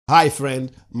Hi friend,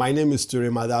 my name is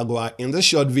Madagwa. In this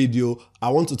short video, I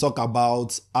want to talk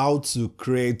about how to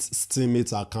create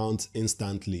steemit account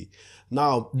instantly.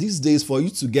 Now, these days for you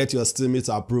to get your steemit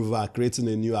approval, creating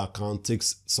a new account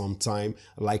takes some time,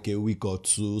 like a week or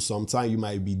two. Sometimes you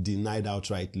might be denied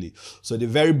outrightly. So the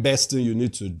very best thing you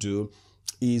need to do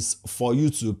is for you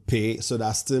to pay so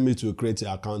that steemit will create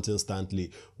your account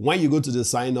instantly. When you go to the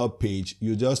sign up page,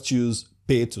 you just choose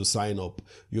pay to sign up.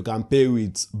 You can pay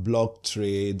with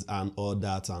blocktrade and all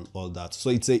that. So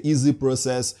it's an easy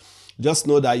process. Just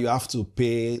know that you have to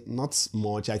pay not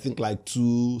much, I think like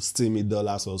 $2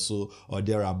 steemit or so or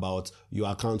thereabout.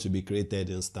 Your account will be created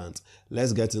instant.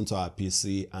 Let's get into our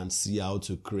PC and see how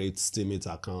to create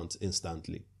steemit account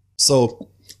instantly. So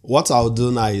what I'll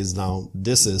do now is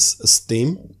this is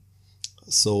Steam.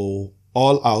 So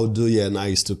all I'll do here now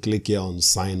is to click here on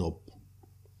sign up.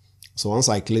 So once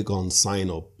I click on sign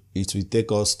up, it will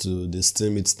take us to the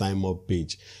steemit time up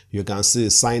page. You can see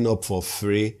sign up for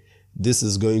free. This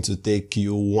is going to take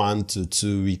you 1 to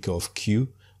 2 weeks of queue.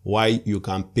 Why you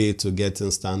can pay to get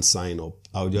instant sign up.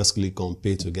 I'll just click on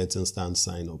pay to get instant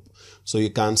sign up. So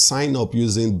you can sign up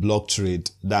using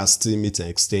blocktrade, that's steemit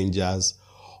exchanges,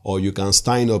 or you can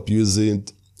sign up using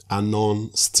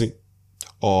annonsteem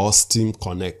or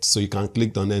steeamconnect. So you can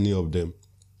click on any of them.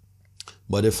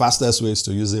 But the fastest way is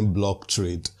to using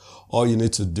blocktrade. All you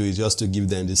need to do is just to give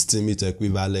them the steemit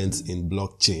equivalent in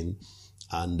blockchain,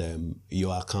 and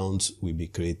your account will be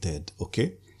created.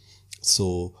 Okay.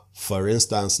 So for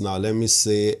instance, now let me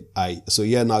say so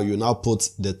here now you now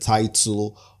put the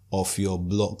title of your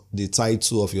the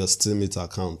title of your steemit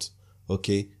account.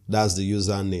 Okay. That's the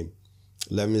username.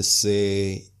 Let me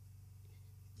say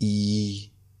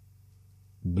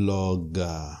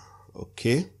blogger.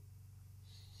 Okay.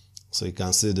 So you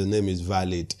can see the name is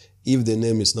valid. If the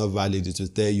name is not valid, it will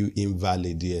tell you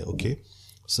invalid here. Okay.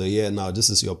 So here now, this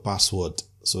is your password.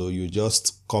 So you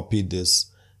just copy this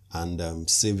and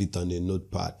save it on a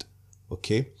notepad.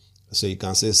 Okay. So you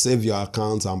can say save your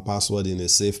account and password in a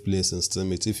safe place in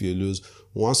steemit. If you lose,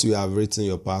 once you have written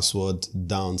your password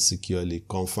down securely,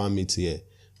 confirm it here.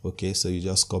 Okay. So you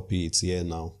just copy it here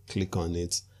now, click on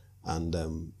it, and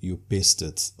you paste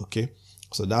it. Okay.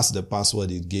 So that's the password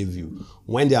it gave you.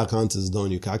 When the account is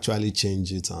done, you can actually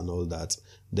change it and all that.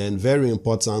 Then very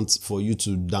important for you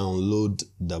to download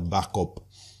the backup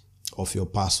of your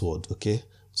password. Okay.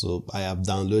 So I have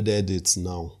downloaded it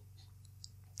now.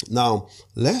 Now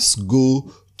let's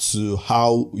go to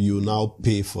how you now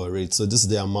pay for it. So this is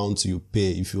the amount you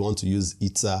pay if you want to use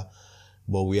Ether,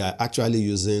 but we are actually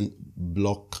using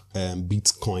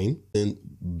Bitcoin.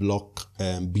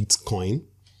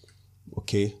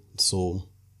 Okay. So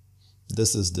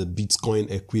this is the Bitcoin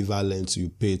equivalent you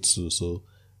pay to. So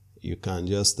you can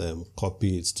just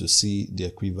copy it to see the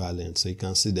equivalent. So you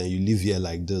can see then you leave here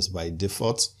like this by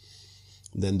default.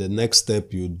 Then the next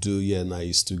step you do here now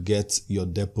is to get your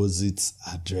deposit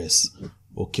address.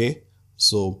 Okay.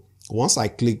 So once I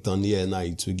clicked on here now,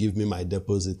 it will give me my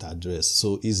deposit address.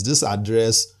 So is this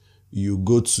address you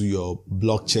go to your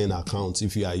blockchain account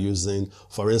if you are using,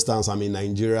 for instance, I'm in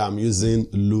Nigeria, I'm using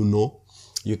Luno.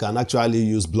 You can actually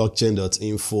use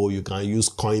blockchain.info. You can use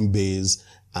Coinbase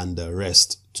and the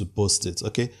rest to post it.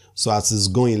 Okay. So as it's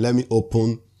going, let me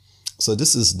open. So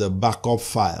this is the backup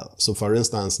file. So for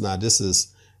instance, now this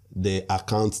is the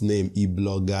account name,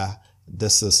 eblogger.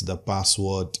 This is the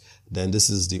password. Then this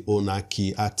is the owner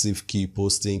key, active key,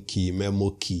 posting key,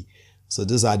 memo key. So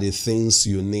these are the things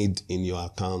you need in your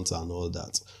account and all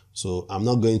that. So I'm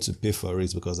not going to pay for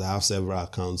it because I have several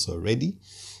accounts already.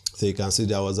 So you can see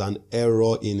there was an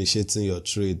error initiating your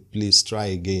trade. Please try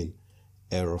again.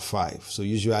 Error 5. So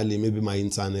usually maybe my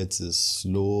internet is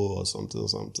slow or something.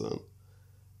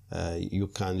 You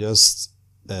can just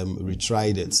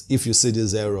retry it. If you see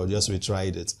this error, just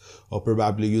retry it, or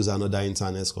probably use another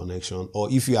internet connection.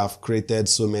 Or if you have created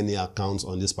so many accounts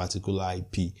on this particular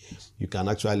IP, you can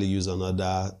actually use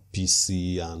another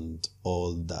PC and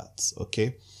all that.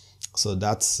 Okay. So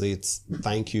that's it.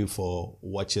 Thank you for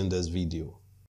watching this video.